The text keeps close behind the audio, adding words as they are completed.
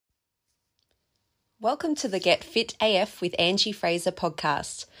Welcome to the Get Fit AF with Angie Fraser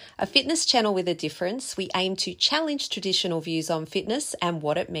podcast, a fitness channel with a difference. We aim to challenge traditional views on fitness and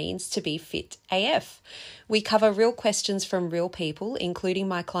what it means to be fit AF. We cover real questions from real people, including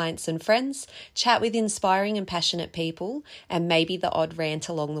my clients and friends, chat with inspiring and passionate people, and maybe the odd rant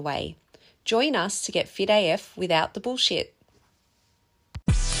along the way. Join us to get fit AF without the bullshit.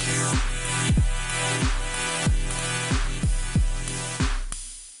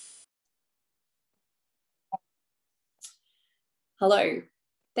 Hello.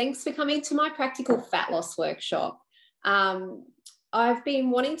 Thanks for coming to my practical fat loss workshop. I've been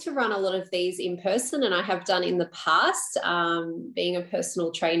wanting to run a lot of these in person, and I have done in the past, being a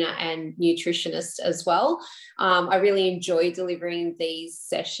personal trainer and nutritionist as well. I really enjoy delivering these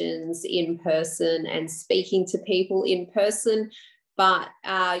sessions in person and speaking to people in person. But,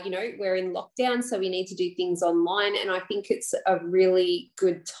 we're in lockdown, so we need to do things online. And I think it's a really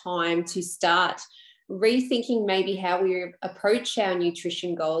good time to start rethinking maybe how we approach our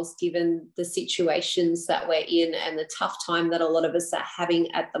nutrition goals given the situations that we're in and the tough time that a lot of us are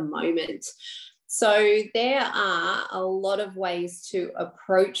having at the moment. So there are a lot of ways to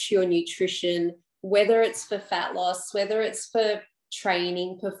approach your nutrition, whether it's for fat loss, whether it's for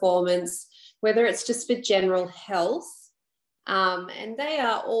training performance, whether it's just for general health. And they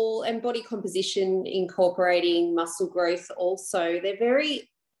are all, and body composition, incorporating muscle growth also.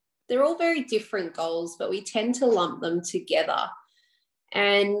 They're all very different goals, but we tend to lump them together.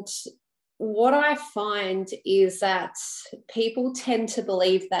 And what I find is that people tend to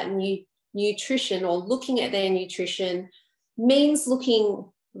believe that nutrition, or looking at their nutrition, means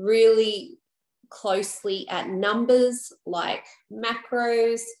looking really closely at numbers like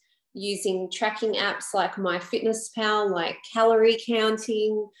macros, using tracking apps like MyFitnessPal, like calorie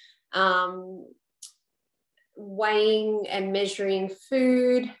counting, weighing and measuring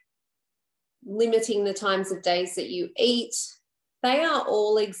food, limiting the times of days that you eat. They are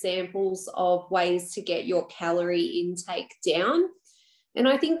all examples of ways to get your calorie intake down. And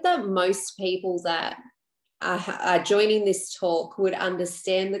I think that most people that are joining this talk would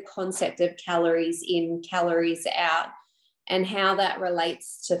understand the concept of calories in, calories out, and how that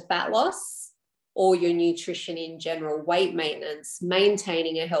relates to fat loss or your nutrition in general, weight maintenance,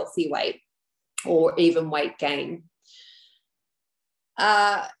 maintaining a healthy weight, or even weight gain.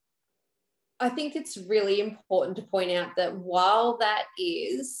 I think it's really important to point out that while that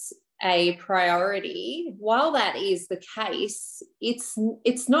is a priority, while that is the case, it's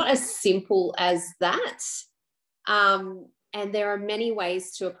not as simple as that. And there are many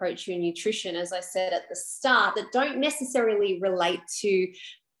ways to approach your nutrition, as I said at the start, that don't necessarily relate to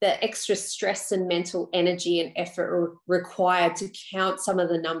the extra stress and mental energy and effort required to count some of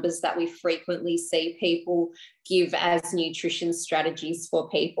the numbers that we frequently see people give as nutrition strategies for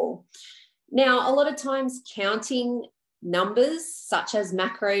people. Now, a lot of times counting numbers such as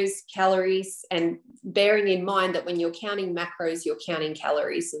macros, calories, and bearing in mind that when you're counting macros, you're counting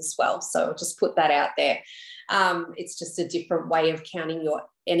calories as well. So I'll just put that out there. It's just a different way of counting your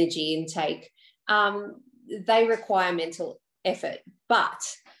energy intake. They require mental effort,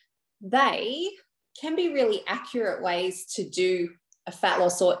 but they can be really accurate ways to do a fat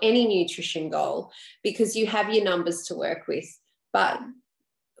loss or any nutrition goal, because you have your numbers to work with. But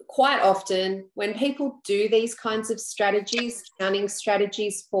quite often when people do these kinds of strategies, counting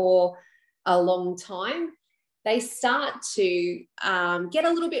strategies for a long time, they start to get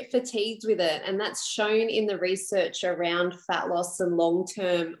a little bit fatigued with it. And that's shown in the research around fat loss and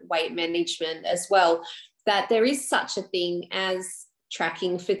long-term weight management as well, that there is such a thing as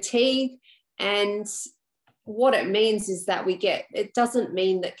tracking fatigue. And what it means is that it doesn't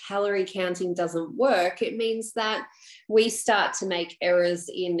mean that calorie counting doesn't work. It means that we start to make errors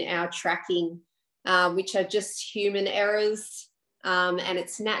in our tracking, which are just human errors, and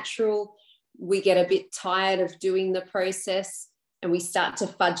it's natural. We get a bit tired of doing the process and we start to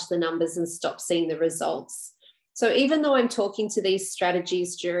fudge the numbers and stop seeing the results. So even though I'm talking to these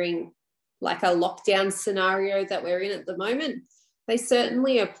strategies during like a lockdown scenario that we're in at the moment, they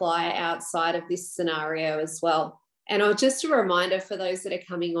certainly apply outside of this scenario as well. And just a reminder for those that are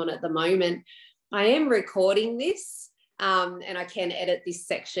coming on at the moment, I am recording this, and I can edit this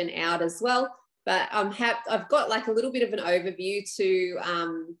section out as well. But I've got like a little bit of an overview to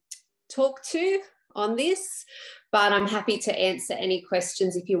talk to on this, but I'm happy to answer any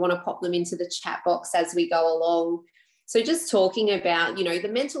questions if you want to pop them into the chat box as we go along. So just talking about, the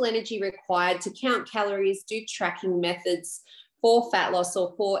mental energy required to count calories, do tracking methods for fat loss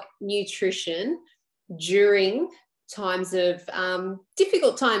or for nutrition during times of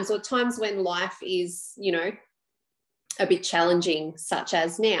difficult times, or times when life is, a bit challenging, such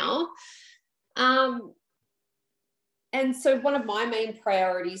as now. And so one of my main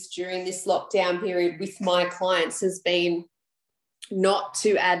priorities during this lockdown period with my clients has been not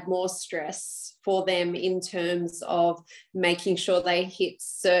to add more stress for them in terms of making sure they hit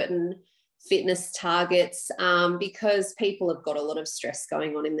certain fitness targets, because people have got a lot of stress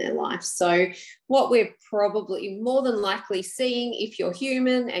going on in their life. So what we're probably more than likely seeing, if you're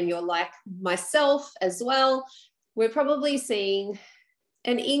human and you're like myself as well, we're probably seeing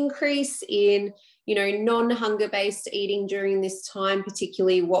an increase in, non-hunger based eating during this time,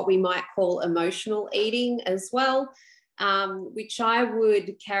 particularly what we might call emotional eating as well, which I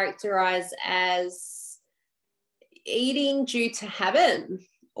would characterize as eating due to habit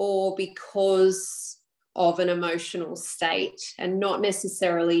or because of an emotional state, and not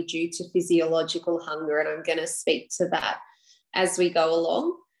necessarily due to physiological hunger. And I'm going to speak to that as we go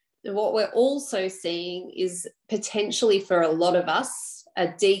along. And what we're also seeing is potentially for a lot of us, a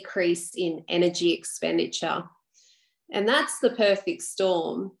decrease in energy expenditure. And that's the perfect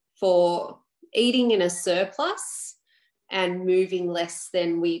storm for eating in a surplus and moving less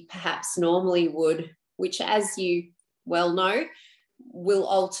than we perhaps normally would, which, as you well know, will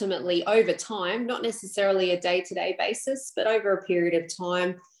ultimately, over time, not necessarily a day-to-day basis, but over a period of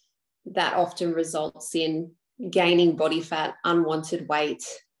time, that often results in gaining body fat, unwanted weight.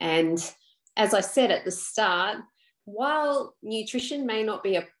 And as I said at the start, while nutrition may not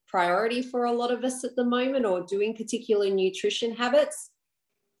be a priority for a lot of us at the moment, or doing particular nutrition habits,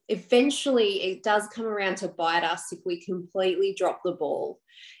 eventually it does come around to bite us if we completely drop the ball.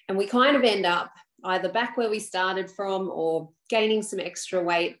 And we kind of end up either back where we started from or gaining some extra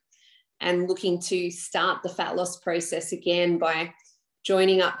weight and looking to start the fat loss process again by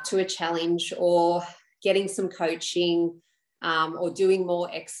joining up to a challenge or getting some coaching, or doing more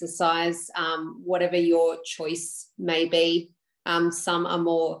exercise, whatever your choice may be. Some are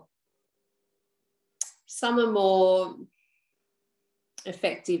more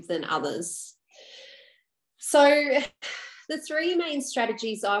effective than others. So the three main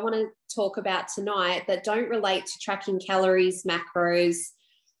strategies I want to talk about tonight that don't relate to tracking calories, macros,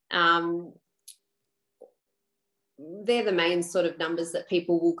 they're the main sort of numbers that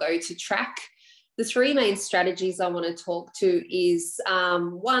people will go to track. The three main strategies I want to talk to is,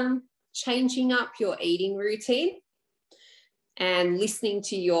 one, changing up your eating routine and listening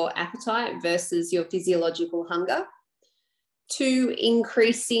to your appetite versus your physiological hunger. Two,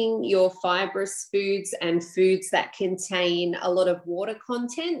 increasing your fibrous foods and foods that contain a lot of water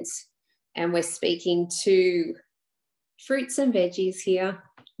content. And we're speaking to fruits and veggies here,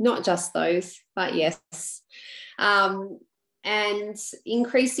 not just those, but yes. And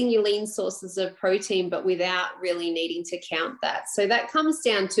increasing your lean sources of protein, but without really needing to count that. So that comes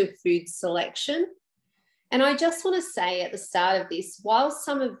down to food selection. And I just want to say at the start of this, while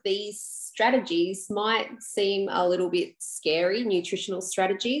some of these strategies might seem a little bit scary, nutritional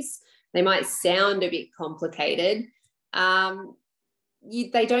strategies, they might sound a bit complicated,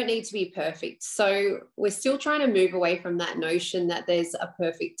 they don't need to be perfect. So we're still trying to move away from that notion that there's a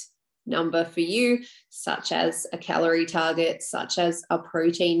perfect number for you, such as a calorie target, such as a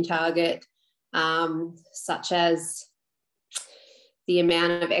protein target, such as the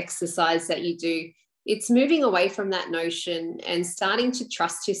amount of exercise that you do. It's moving away from that notion and starting to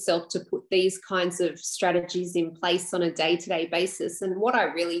trust yourself to put these kinds of strategies in place on a day-to-day basis. And what I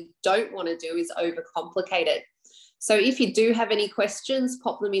really don't want to do is overcomplicate it. So if you do have any questions,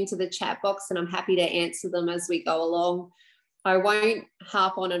 pop them into the chat box and I'm happy to answer them as we go along. I won't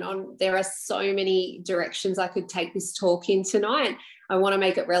harp on and on. There are so many directions I could take this talk in tonight. I want to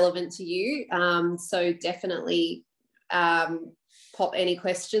make it relevant to you. So definitely pop any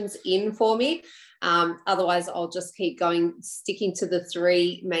questions in for me. Otherwise, I'll just keep going, sticking to the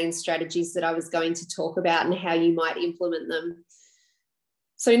three main strategies that I was going to talk about and how you might implement them.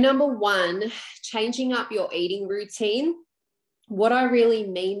 So number one, changing up your eating routine. What I really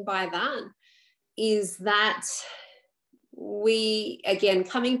mean by that is that we, again,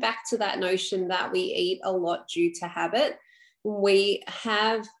 coming back to that notion that we eat a lot due to habit, we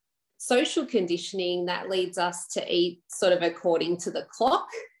have social conditioning that leads us to eat sort of according to the clock.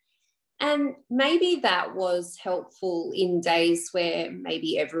 And maybe that was helpful in days where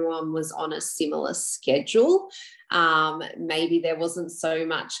maybe everyone was on a similar schedule. Maybe there wasn't so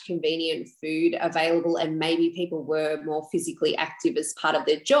much convenient food available and maybe people were more physically active as part of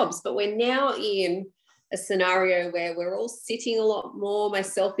their jobs. But we're now in a scenario where we're all sitting a lot more,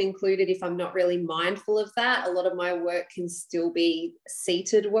 myself included, if I'm not really mindful of that. A lot of my work can still be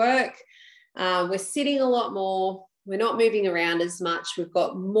seated work. We're sitting a lot more. We're not moving around as much. We've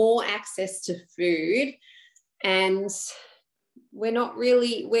got more access to food. And we're not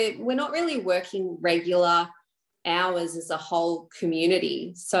really working regular hours as a whole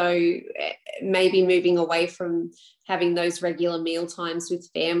community. So maybe moving away from having those regular meal times with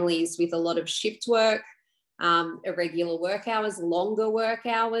families with a lot of shift work, irregular work hours, longer work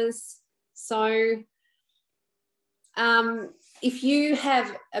hours. So if you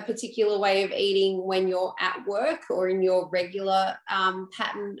have a particular way of eating when you're at work or in your regular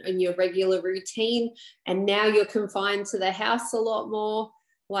pattern and your regular routine, and now you're confined to the house a lot more,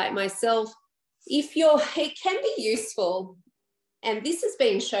 like myself, it can be useful, and this has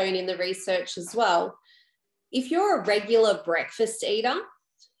been shown in the research as well, if you're a regular breakfast eater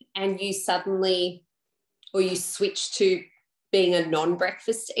and you switch to being a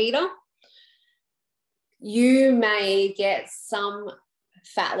non-breakfast eater, you may get some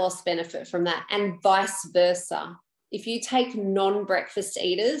fat loss benefit from that, and vice versa. If you take non-breakfast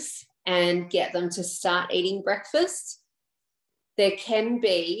eaters and get them to start eating breakfast, there can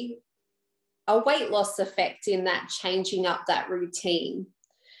be a weight loss effect in that, changing up that routine.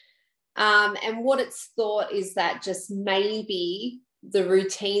 And what it's thought is that just maybe the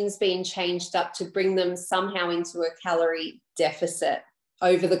routine's been changed up to bring them somehow into a calorie deficit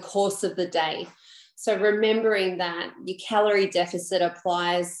over the course of the day. So remembering that your calorie deficit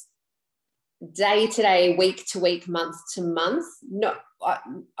applies day to day, week to week, month to month. No,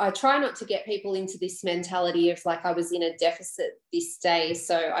 I try not to get people into this mentality of like, I was in a deficit this day,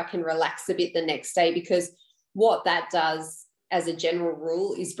 so I can relax a bit the next day, because what that does as a general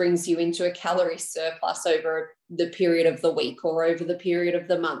rule is brings you into a calorie surplus over the period of the week or over the period of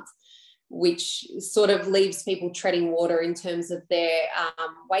the month, which sort of leaves people treading water in terms of their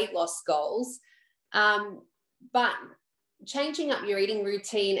weight loss goals. But changing up your eating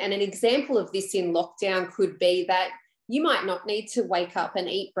routine, and an example of this in lockdown could be that you might not need to wake up and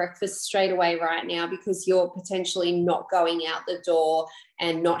eat breakfast straight away right now because you're potentially not going out the door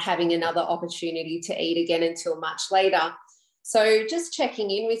and not having another opportunity to eat again until much later. So just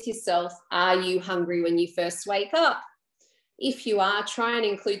checking in with yourself, are you hungry when you first wake up? If you are, try and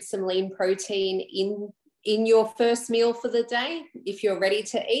include some lean protein in your first meal for the day. If you're ready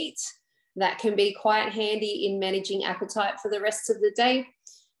to eat, that can be quite handy in managing appetite for the rest of the day.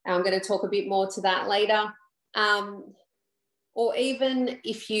 I'm going to talk a bit more to that later. Or even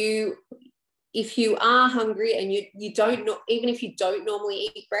if you are hungry and you don't know, even if you don't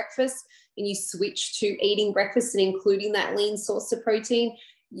normally eat breakfast and you switch to eating breakfast and including that lean source of protein,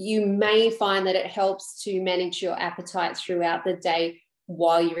 you may find that it helps to manage your appetite throughout the day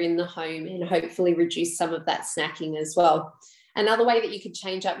while you're in the home, and hopefully reduce some of that snacking as well. Another way that you could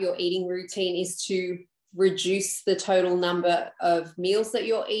change up your eating routine is to reduce the total number of meals that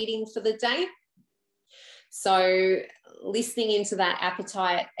you're eating for the day. So listening into that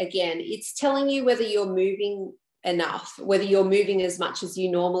appetite, again, it's telling you whether you're moving enough, whether you're moving as much as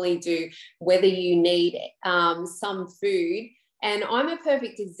you normally do, whether you need some food. And I'm a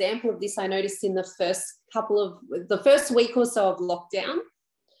perfect example of this. I noticed in the first week or so of lockdown,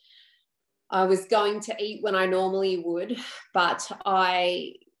 I was going to eat when I normally would, but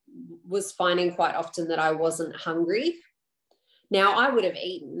I was finding quite often that I wasn't hungry. Now, I would have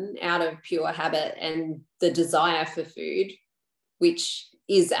eaten out of pure habit and the desire for food, which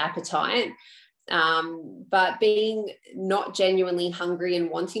is appetite. But being not genuinely hungry and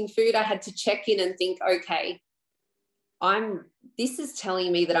wanting food, I had to check in and think, okay, this is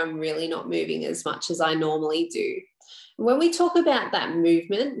telling me that I'm really not moving as much as I normally do. When we talk about that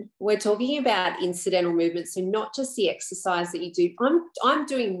movement, we're talking about incidental movement, so not just the exercise that you do. I'm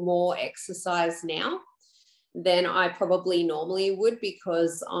doing more exercise now than I probably normally would,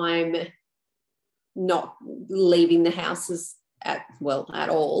 because I'm not leaving the house at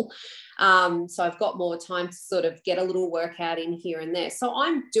all. So I've got more time to sort of get a little workout in here and there. So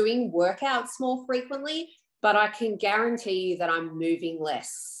I'm doing workouts more frequently, but I can guarantee you that I'm moving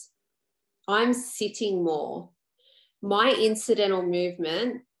less. I'm sitting more. My incidental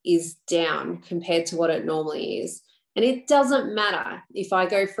movement is down compared to what it normally is. And it doesn't matter if I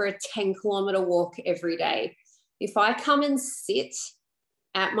go for a 10-kilometer walk every day. If I come and sit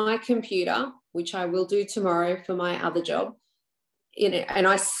at my computer, which I will do tomorrow for my other job, and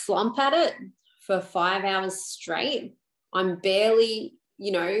I slump at it for 5 hours straight, I'm barely,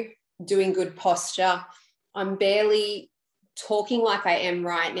 doing good posture. I'm barely talking like I am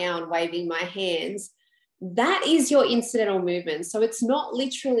right now and waving my hands. That is your incidental movement. So it's not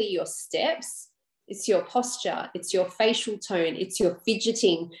literally your steps, it's your posture, it's your facial tone, it's your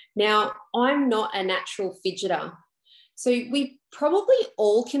fidgeting. Now, I'm not a natural fidgeter. So we probably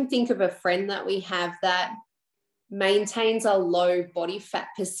all can think of a friend that we have that maintains a low body fat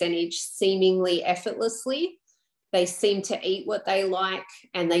percentage seemingly effortlessly. they seem to eat what they like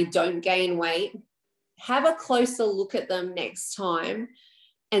and they don't gain weight, have a closer look at them next time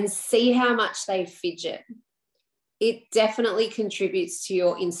and see how much they fidget. It definitely contributes to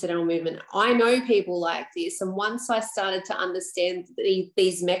your incidental movement. I know people like this, and once I started to understand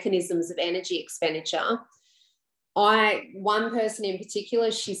these mechanisms of energy expenditure, one person in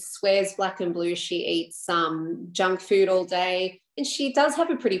particular, she swears black and blue. She eats junk food all day, and she does have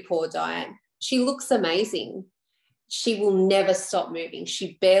a pretty poor diet. She looks amazing. She will never stop moving.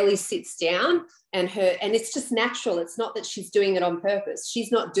 She barely sits down, and it's just natural. It's not that she's doing it on purpose.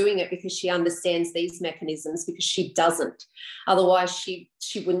 She's not doing it because she understands these mechanisms, because she doesn't. Otherwise, she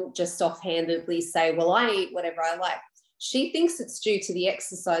wouldn't just offhandedly say, well, I eat whatever I like. She thinks it's due to the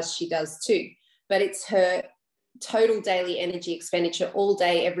exercise she does too, but it's her total daily energy expenditure all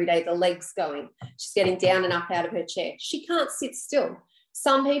day, every day, the legs going. She's getting down and up out of her chair. She can't sit still.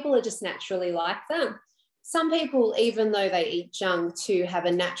 Some people are just naturally like that. Some people, even though they eat junk, too, have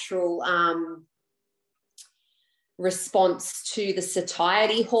a natural response to the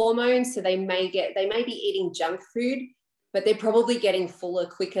satiety hormone. So they may be eating junk food, but they're probably getting fuller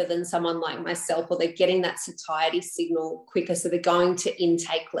quicker than someone like myself, or they're getting that satiety signal quicker. So they're going to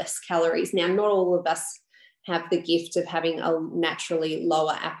intake less calories. Now, not all of us have the gift of having a naturally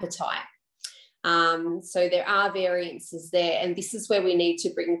lower appetite. So there are variances there, and this is where we need to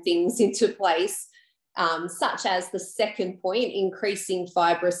bring things into place, such as the second point, increasing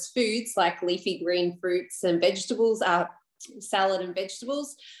fibrous foods like leafy green fruits and vegetables, salad and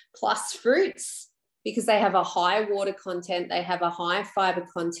vegetables, plus fruits, because they have a high water content, they have a high fiber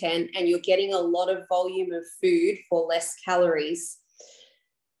content, and you're getting a lot of volume of food for less calories.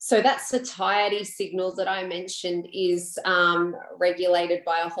 So that satiety signal that I mentioned is regulated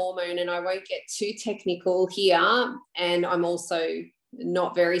by a hormone, and I won't get too technical here, and I'm also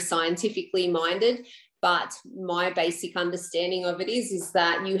not very scientifically minded, but my basic understanding of it is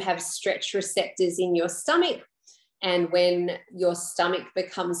that you have stretch receptors in your stomach, and when your stomach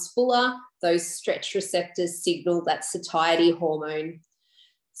becomes fuller, those stretch receptors signal that satiety hormone.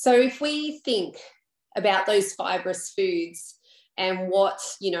 So if we think about those fibrous foods and what,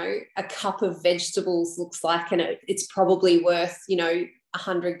 a cup of vegetables looks like, and it's probably worth,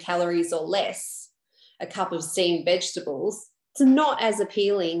 100 calories or less, a cup of steamed vegetables, it's not as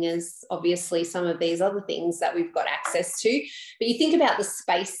appealing as obviously some of these other things that we've got access to. But you think about the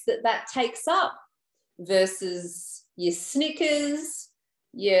space that takes up versus your Snickers,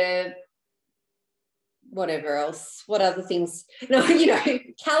 your whatever else, what other things,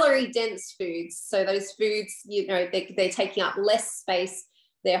 calorie dense foods. So those foods, they're taking up less space,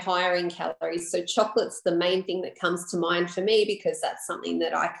 they're higher in calories. So chocolate's the main thing that comes to mind for me, because that's something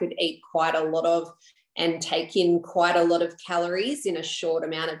that I could eat quite a lot of and take in quite a lot of calories in a short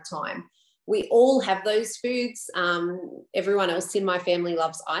amount of time. We all have those foods. Everyone else in my family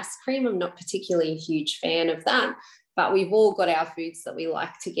loves ice cream. I'm not particularly a huge fan of that, but we've all got our foods that we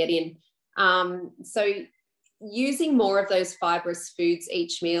like to get in. So using more of those fibrous foods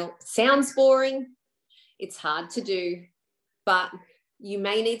each meal sounds boring. It's hard to do, but you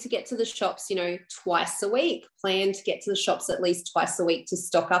may need to get to the shops, twice a week. Plan to get to the shops at least twice a week to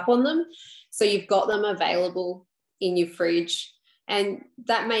stock up on them, so you've got them available in your fridge. And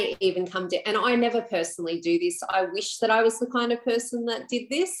that may even come down, and I never personally do this. I wish that I was the kind of person that did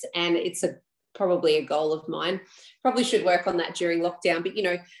this, and it's probably a goal of mine. Probably should work on that during lockdown,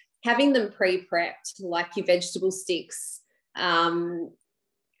 but having them pre-prepped, like your vegetable sticks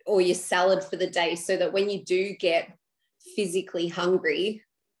or your salad for the day, so that when you do get physically hungry,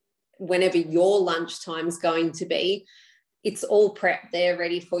 whenever your lunchtime is going to be, it's all prepped there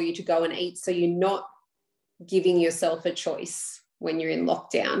ready for you to go and eat. So you're not giving yourself a choice when you're in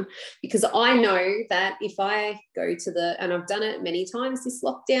lockdown. Because I know that if I go and I've done it many times this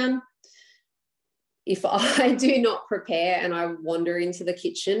lockdown, if I do not prepare and I wander into the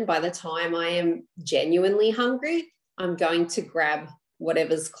kitchen, by the time I am genuinely hungry, I'm going to grab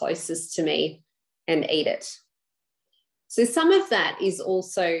whatever's closest to me and eat it. So some of that is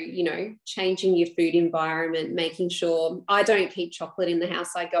also, changing your food environment, making sure I don't keep chocolate in the house.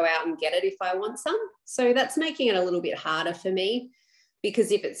 I go out and get it if I want some. So that's making it a little bit harder for me, because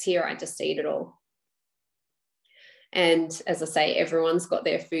if it's here, I just eat it all. And as I say, everyone's got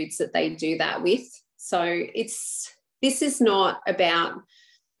their foods that they do that with. So this is not about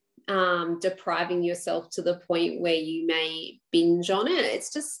depriving yourself to the point where you may binge on it.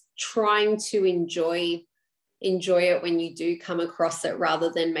 It's just trying to enjoy it when you do come across it,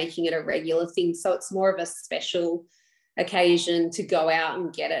 rather than making it a regular thing. So it's more of a special occasion to go out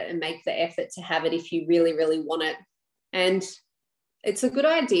and get it and make the effort to have it if you really, really want it. And it's a good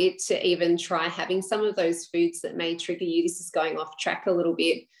idea to even try having some of those foods that may trigger you. This is going off track a little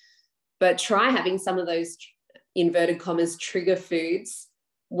bit, but try having some of those inverted commas trigger foods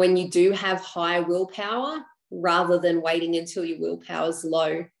when you do have high willpower, rather than waiting until your willpower is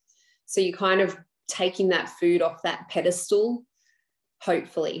low. So you're kind of taking that food off that pedestal,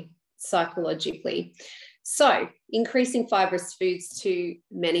 hopefully, psychologically. So increasing fibrous foods to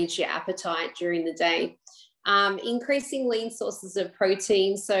manage your appetite during the day. Increasing lean sources of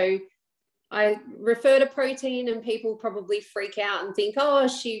protein. So I refer to protein and people probably freak out and think, oh,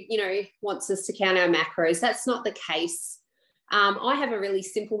 she, wants us to count our macros. That's not the case. I have a really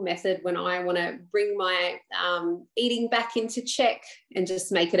simple method when I want to bring my eating back into check and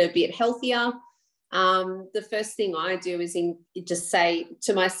just make it a bit healthier. The first thing I do is just say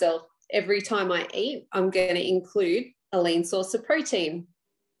to myself, every time I eat, I'm going to include a lean source of protein.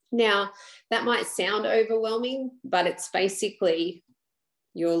 Now, that might sound overwhelming, but it's basically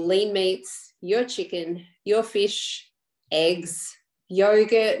your lean meats, your chicken, your fish, eggs,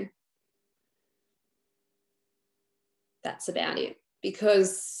 yogurt. That's about it.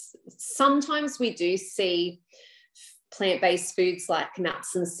 Because sometimes we do see plant-based foods like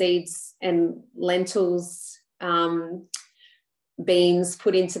nuts and seeds and lentils, beans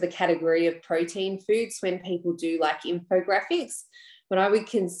put into the category of protein foods when people do like infographics. But I would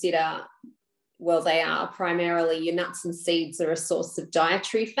consider, well, they are primarily, your nuts and seeds are a source of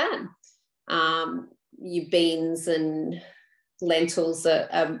dietary fat. Your beans and lentils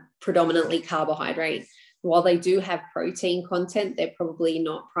are predominantly carbohydrate. While they do have protein content, they're probably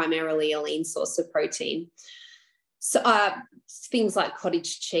not primarily a lean source of protein. So things like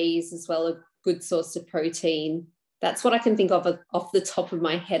cottage cheese as well, a good source of protein. That's what I can think of off the top of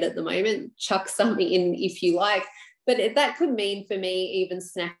my head at the moment. Chuck some in if you like. But that could mean for me even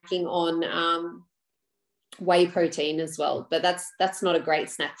snacking on whey protein as well. But that's not a great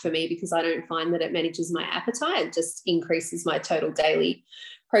snack for me because I don't find that it manages my appetite. It just increases my total daily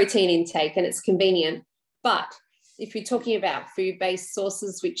protein intake, and it's convenient. But if you're talking about food-based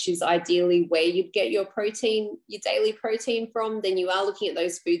sources, which is ideally where you'd get your protein, your daily protein from, then you are looking at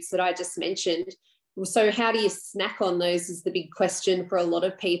those foods that I just mentioned. So how do you snack on those is the big question for a lot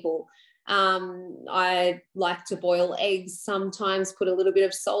of people. I like to boil eggs sometimes, put a little bit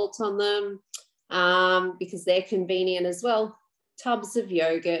of salt on them because they're convenient as well. Tubs of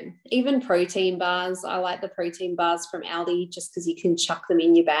yogurt, even protein bars. I like the protein bars from Aldi just because you can chuck them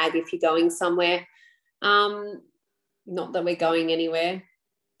in your bag if you're going somewhere. Not that we're going anywhere,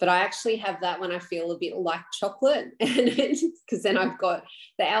 but I actually have that when I feel a bit like chocolate, because then I've got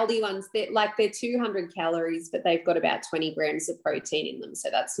the Aldi ones that they're 200 calories, but they've got about 20 grams of protein in them. So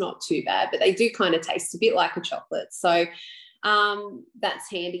that's not too bad, but they do kind of taste a bit like a chocolate. So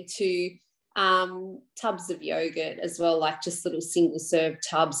that's handy too. Tubs of yogurt as well, like just little single serve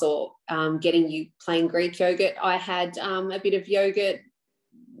tubs, or getting you plain Greek yogurt. I had a bit of yogurt,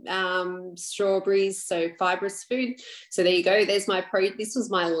 strawberries, so fibrous food. So there you go. There's this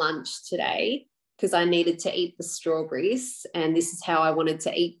was my lunch today because I needed to eat the strawberries and this is how I wanted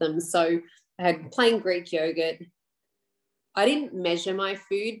to eat them. So I had plain Greek yogurt. I didn't measure my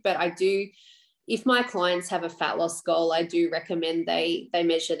food, but I do, if my clients have a fat loss goal, I do recommend they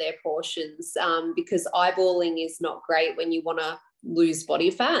measure their portions because eyeballing is not great when you want to lose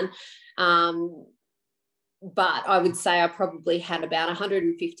body fat. But I would say I probably had about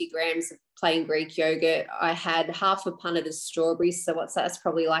 150 grams of plain Greek yogurt. I had half a punnet of strawberries. So what's that? It's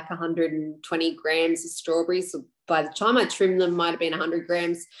probably like 120 grams of strawberries. So by the time I trimmed them, might have been 100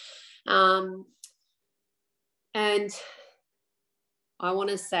 grams. And I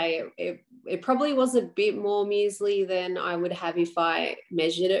want to say it probably was a bit more muesli than I would have if I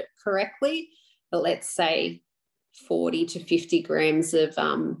measured it correctly. But let's say 40 to 50 grams of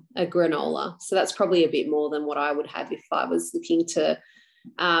a granola. So that's probably a bit more than what I would have if I was looking to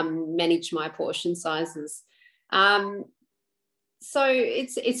manage my portion sizes. So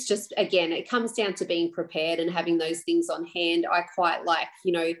it's just, again, it comes down to being prepared and having those things on hand. I quite like,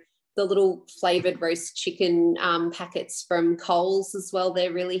 the little flavoured roast chicken packets from Coles as well.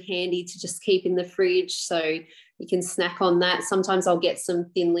 They're really handy to just keep in the fridge so you can snack on that. Sometimes I'll get some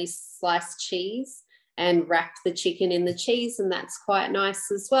thinly sliced cheese and wrap the chicken in the cheese, and that's quite nice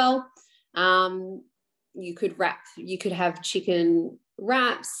as well. You could have chicken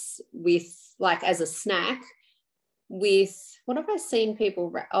wraps with, like, as a snack with, what have I seen people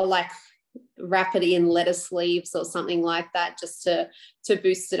wrap it in lettuce leaves or something like that, just to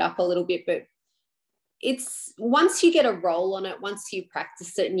boost it up a little bit. But it's, once you get a roll on it, once you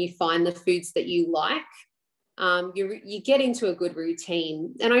practice it and you find the foods that you like, you get into a good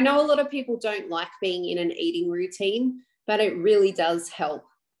routine. And I know a lot of people don't like being in an eating routine, but it really does help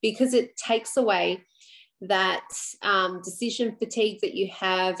because it takes away that decision fatigue that you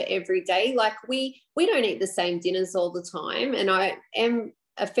have every day. Like we don't eat the same dinners all the time, and I am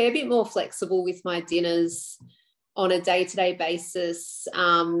a fair bit more flexible with my dinners on a day-to-day basis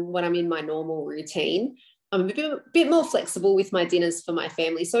when I'm in my normal routine. I'm a bit more flexible with my dinners for my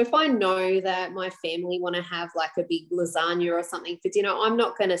family. So if I know that my family want to have like a big lasagna or something for dinner, I'm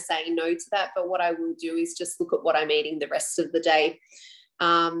not going to say no to that. But what I will do is just look at what I'm eating the rest of the day.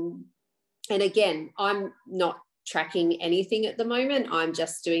 And again, I'm not tracking anything at the moment. I'm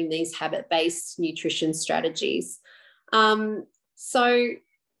just doing these habit-based nutrition strategies. So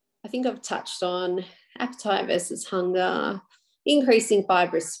I think I've touched on appetite versus hunger, increasing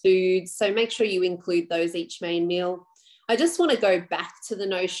fibrous foods. So make sure you include those each main meal. I just want to go back to the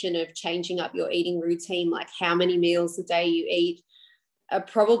notion of changing up your eating routine, like how many meals a day you eat.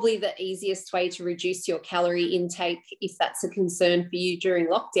 Probably the easiest way to reduce your calorie intake, if that's a concern for you during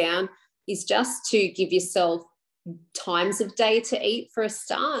lockdown, is just to give yourself times of day to eat for a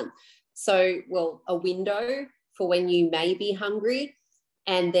start. So, well, a window for when you may be hungry,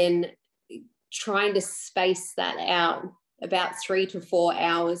 and then trying to space that out about 3 to 4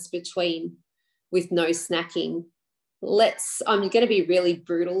 hours between with no snacking. I'm going to be really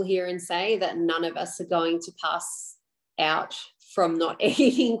brutal here and say that none of us are going to pass out from not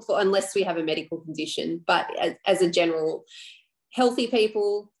eating unless we have a medical condition. But as a general, healthy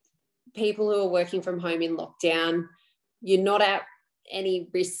people who are working from home in lockdown, you're not at any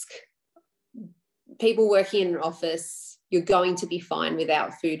risk. People working in an office, you're going to be fine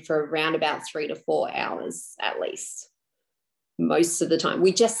without food for around about 3 to 4 hours at least. Most of the time.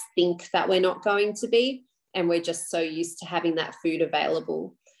 We just think that we're not going to be, and we're just so used to having that food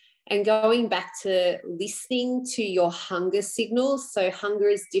available. And going back to listening to your hunger signals. So hunger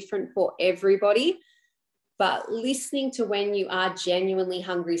is different for everybody, but listening to when you are genuinely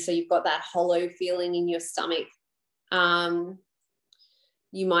hungry, so you've got that hollow feeling in your stomach.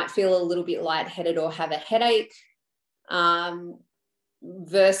 You might feel a little bit lightheaded or have a headache,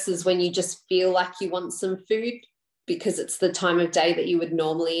 versus when you just feel like you want some food because it's the time of day that you would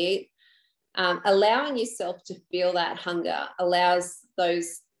normally eat. Allowing yourself to feel that hunger allows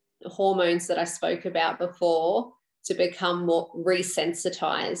those hormones that I spoke about before to become more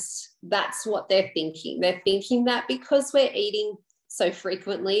resensitized. That's what they're thinking. They're thinking that because we're eating so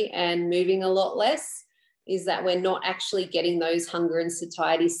frequently and moving a lot less, is that we're not actually getting those hunger and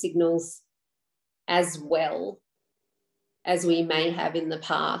satiety signals as well as we may have in the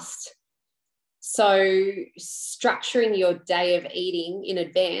past. So structuring your day of eating in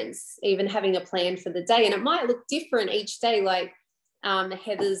advance, even having a plan for the day, and it might look different each day. Like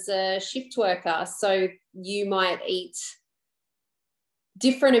Heather's a shift worker, so you might eat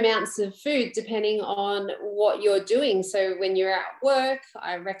different amounts of food depending on what you're doing. So when you're at work,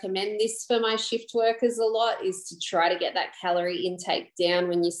 I recommend this for my shift workers a lot, is to try to get that calorie intake down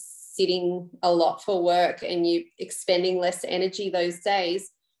when you're sitting a lot for work and you're expending less energy those days,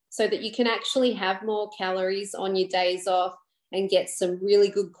 so that you can actually have more calories on your days off and get some really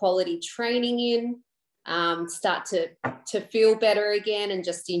good quality training in, start to feel better again and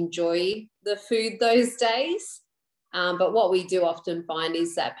just enjoy the food those days. But what we do often find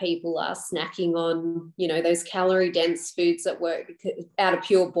is that people are snacking on, those calorie dense foods at work out of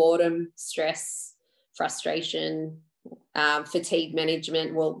pure boredom, stress, frustration, fatigue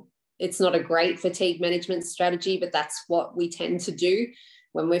management. Well, it's not a great fatigue management strategy, but that's what we tend to do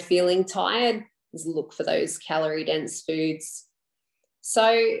when we're feeling tired, is look for those calorie dense foods.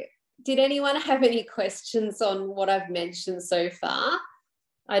 So did anyone have any questions on what I've mentioned so far?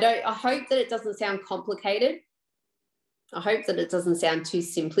 I hope that it doesn't sound complicated. I hope that it doesn't sound too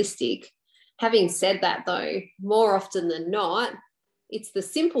simplistic. Having said that, though, more often than not, it's the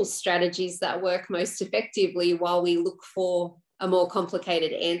simple strategies that work most effectively while we look for a more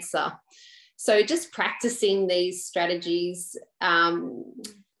complicated answer. So just practicing these strategies,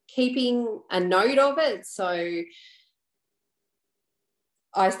 keeping a note of it. So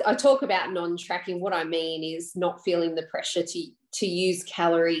I talk about non-tracking. What I mean is not feeling the pressure to use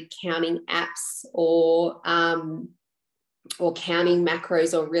calorie counting apps or counting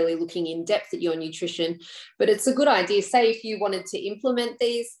macros or really looking in depth at your nutrition. But it's a good idea. Say if you wanted to implement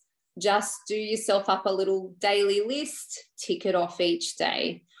these, just do yourself up a little daily list, tick it off each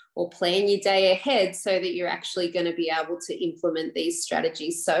day, or plan your day ahead so that you're actually going to be able to implement these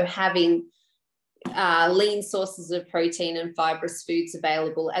strategies. So having lean sources of protein and fibrous foods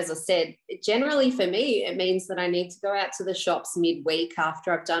available, as I said, generally for me, it means that I need to go out to the shops midweek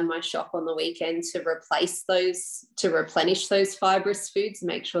after I've done my shop on the weekend to replenish those fibrous foods and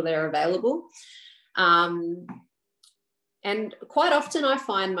make sure they're available. And quite often I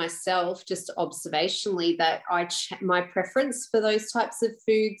find myself, just observationally, that my preference for those types of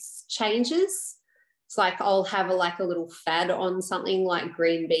foods changes. It's like I'll have a little fad on something like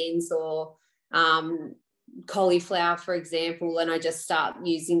green beans or cauliflower, for example, and I just start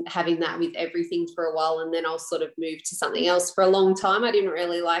having that with everything for a while, and then I'll sort of move to something else. For a long time, I didn't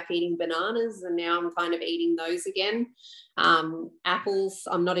really like eating bananas, and now I'm kind of eating those again. Apples,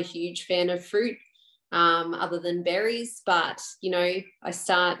 I'm not a huge fan of fruit. Other than berries, but I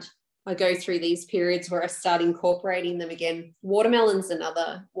go through these periods where I start incorporating them again. Watermelon's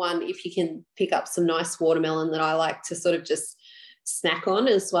another one, if you can pick up some nice watermelon, that I like to sort of just snack on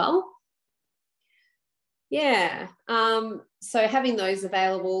as well. Yeah. So having those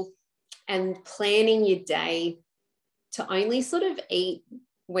available and planning your day to only sort of eat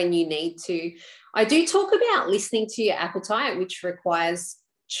when you need to. I do talk about listening to your appetite, which requires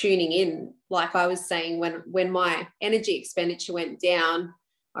tuning in. Like I was saying, when my energy expenditure went down,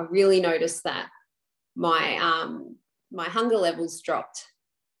 I really noticed that my hunger levels dropped.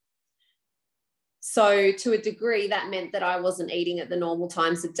 So to a degree, that meant that I wasn't eating at the normal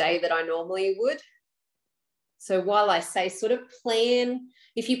times of day that I normally would. So while I say sort of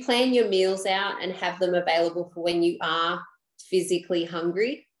if you plan your meals out and have them available for when you are physically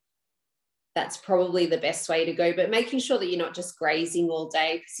hungry, that's probably the best way to go. But making sure that you're not just grazing all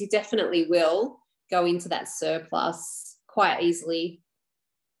day, because you definitely will go into that surplus quite easily.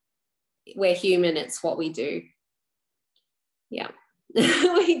 We're human. It's what we do. Yeah,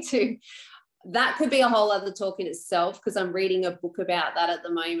 we do. That could be a whole other talk in itself, because I'm reading a book about that at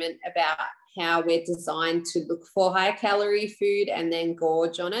the moment, about how we're designed to look for high calorie food and then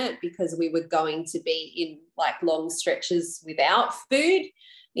gorge on it, because we were going to be in like long stretches without food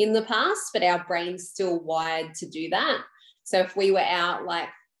in the past, but our brain's still wired to do that. So if we were out like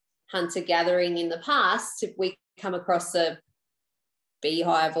hunter-gathering in the past, if we come across a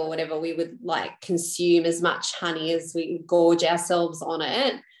beehive or whatever, we would like consume as much honey as we gorge ourselves on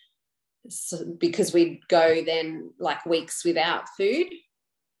it, because we'd go then like weeks without food.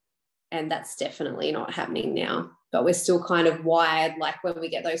 And that's definitely not happening now. But we're still kind of wired, like when we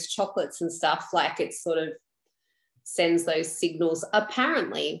get those chocolates and stuff, like it sort of sends those signals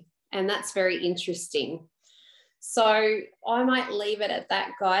apparently, and that's very interesting. So I might leave it at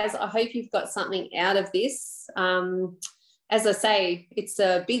that, guys. I hope you've got something out of this. As I say, it's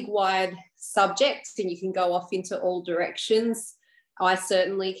a big wide subject and you can go off into all directions. I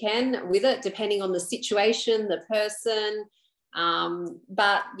certainly can with it, depending on the situation, the person.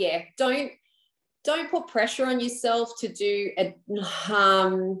 But yeah, don't put pressure on yourself to do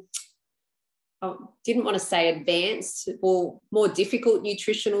I didn't want to say advanced or more difficult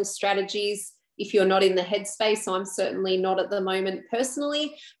nutritional strategies if you're not in the headspace. I'm certainly not at the moment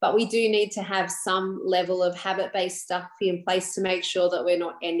personally, but we do need to have some level of habit-based stuff in place to make sure that we're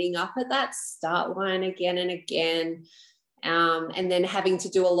not ending up at that start line again and again, and then having to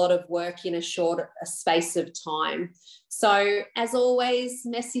do a lot of work in a short space of time. So as always,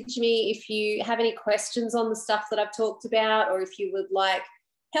 message me if you have any questions on the stuff that I've talked about, or if you would like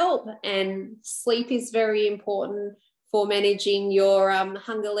help. And sleep is very important for managing your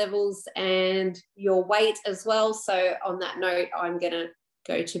hunger levels and your weight as well. So on that note, I'm going to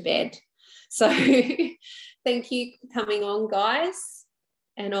go to bed. So thank you for coming on, guys.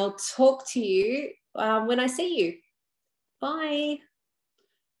 And I'll talk to you when I see you. Bye.